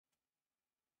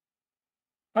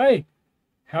Hi,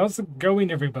 how's it going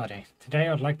everybody? Today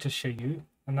I'd like to show you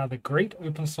another great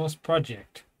open source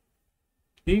project.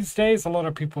 These days a lot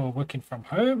of people are working from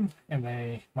home and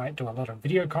they might do a lot of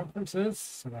video conferences,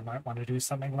 so they might want to do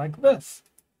something like this.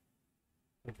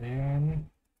 And then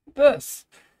this.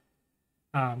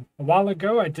 A while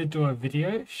ago I did do a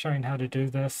video showing how to do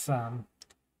this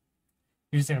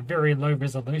using a very low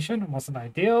resolution. It wasn't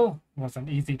ideal, it wasn't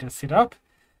easy to set up,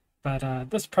 but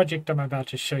this project I'm about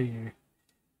to show you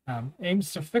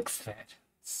aims to fix that.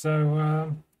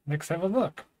 So let's have a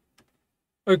look.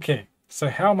 Okay, so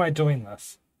how am I doing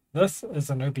this? This is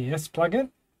an OBS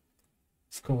plugin.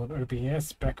 It's called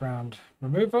OBS Background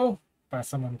Removal by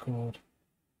someone called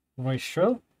Roy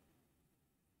Shrill.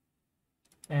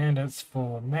 And it's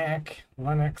for Mac,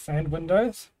 Linux, and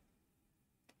Windows.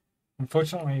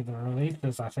 Unfortunately, the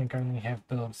releases I think only have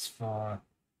builds for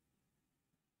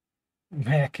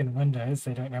Mac and Windows.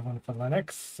 They don't have one for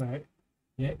Linux, so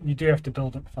yeah, you do have to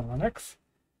build it for Linux.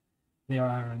 There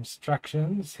are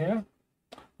instructions here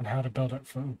on how to build it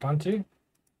for Ubuntu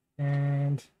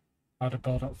and how to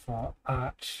build it for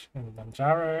Arch and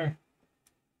Manjaro.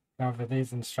 However,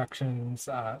 these instructions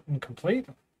are incomplete.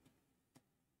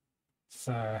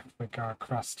 So if we go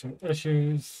across to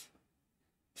issues,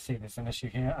 see there's an issue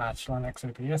here, Arch Linux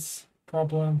OBS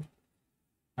problem.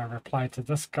 I replied to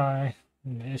this guy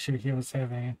and the issue he was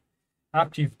having.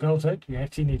 After you've built it, you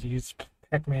actually need to use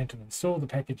Pacman to install the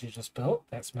package you just built.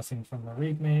 That's missing from the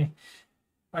README.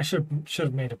 I should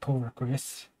have made a pull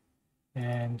request.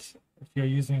 And if you're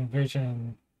using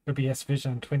OBS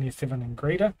version 27 and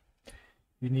greater,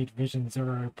 you need version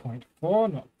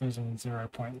 0.4, not version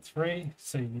 0.3.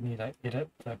 So you need to edit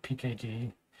the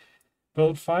pkg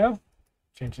build file,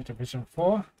 change it to version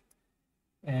 4,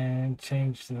 and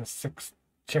change the 6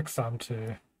 checksum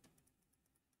to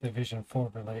the version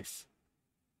 4 release.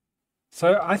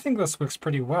 So I think this works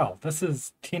pretty well. This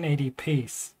is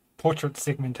 1080p portrait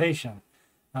segmentation.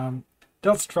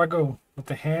 Does struggle with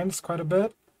the hands quite a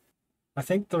bit. I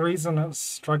think the reason it's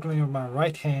struggling with my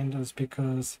right hand is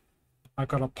because I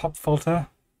got a pop filter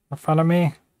in front of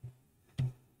me,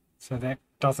 so that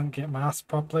doesn't get masked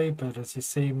properly. But as you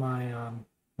see, my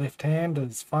left hand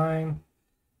is fine.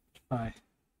 If I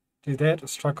do that, it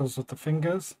struggles with the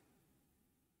fingers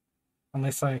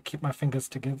unless I keep my fingers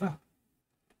together.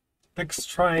 Let's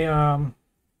try, I'll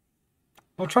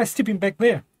try stepping back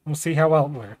there. We'll see how well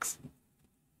it works.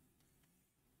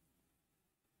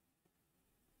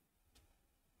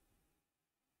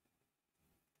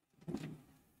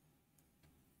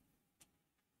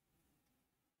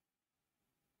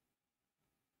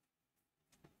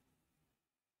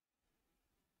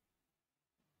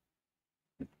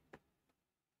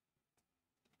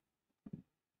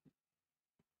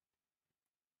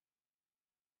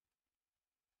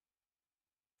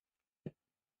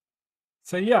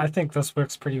 So yeah, I think this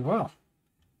works pretty well.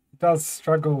 It does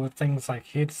struggle with things like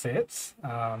headsets.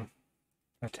 I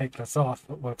take this off,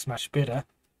 it works much better.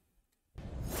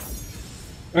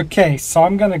 Okay, so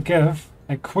I'm going to give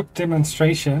a quick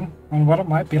demonstration on what it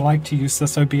might be like to use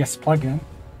this OBS plugin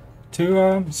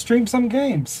to stream some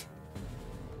games.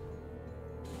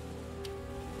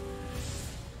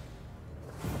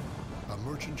 A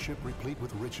merchant ship replete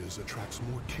with riches attracts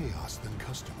more chaos than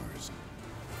customers.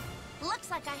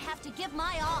 Looks like I have to give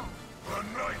my all. The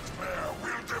nightmare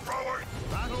will devour.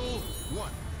 Battle 1.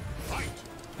 Fight!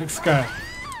 Let's go.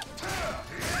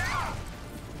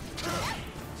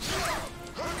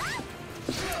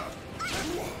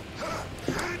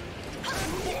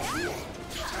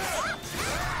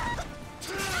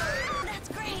 That's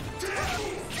great.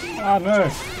 Oh no.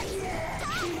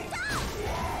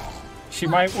 She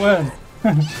might win.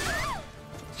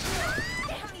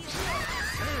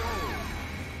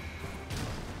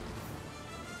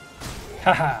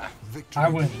 Haha, Victory I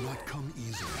win. will not come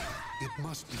easily. It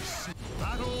must be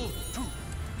Battle 2.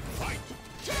 Fight!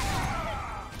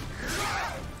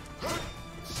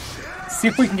 See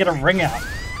if we can get a ring out.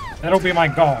 That'll be my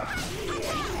goal.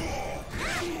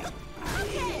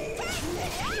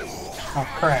 Oh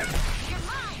crap.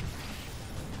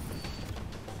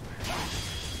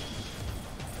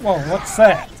 Whoa, what's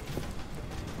that?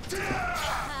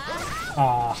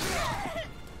 Aw.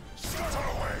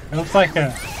 It looks like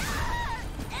a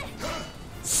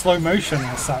slow motion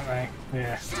or something.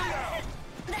 Yeah.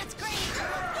 That's great.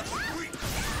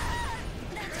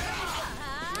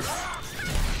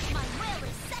 My will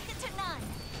is second to none.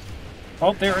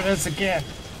 Oh, there it is again.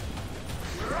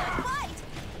 Fight.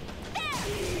 There.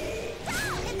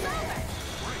 It's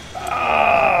over.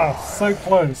 Oh, so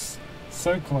close.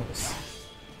 So close.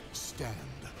 Stand.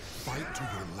 Fight to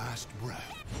your last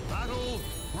breath. Battle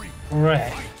 3.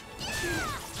 Right.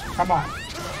 Yes. Come on.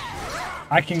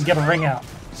 I can get a ring out.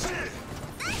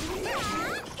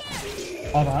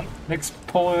 Hold on. Let's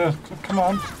pull her. Come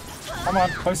on. Come on,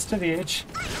 close to the edge.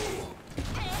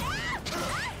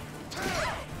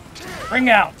 Ring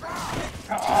out!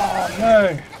 Oh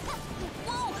no!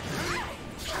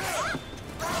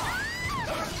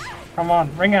 Come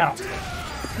on, ring out!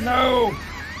 No!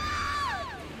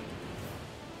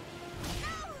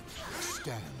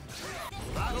 Stand.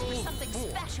 Something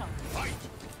special.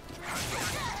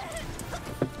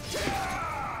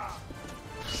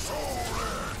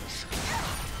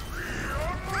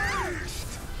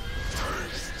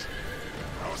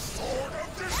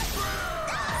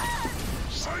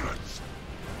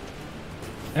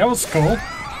 That was cool.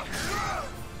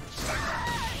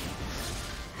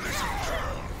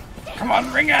 Come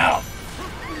on, ring out!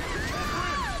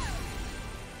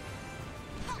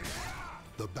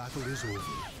 The battle is over.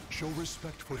 Show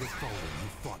respect for the fallen who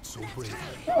fought so bravely.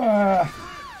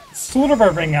 Sort of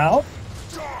a ring out.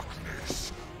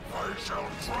 Darkness! I shall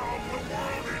drown the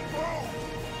world in bone!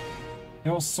 It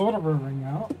was sort of a ring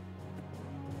out.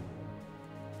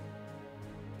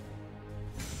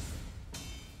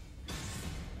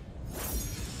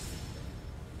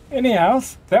 Anyhow,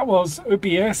 that was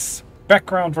OBS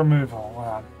background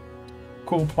removal.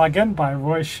 Cool plugin by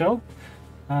Roy Schill.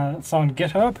 It's on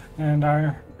GitHub, and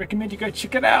I recommend you go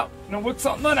check it out. And it works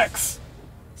on Linux,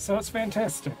 so it's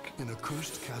fantastic. In a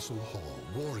cursed castle hall,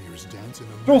 warriors dance in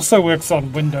It a also works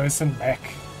on Windows and Mac,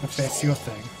 if that's your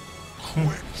thing.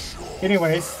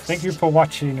 Anyways, thank you for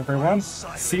watching, everyone.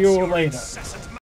 See you all later.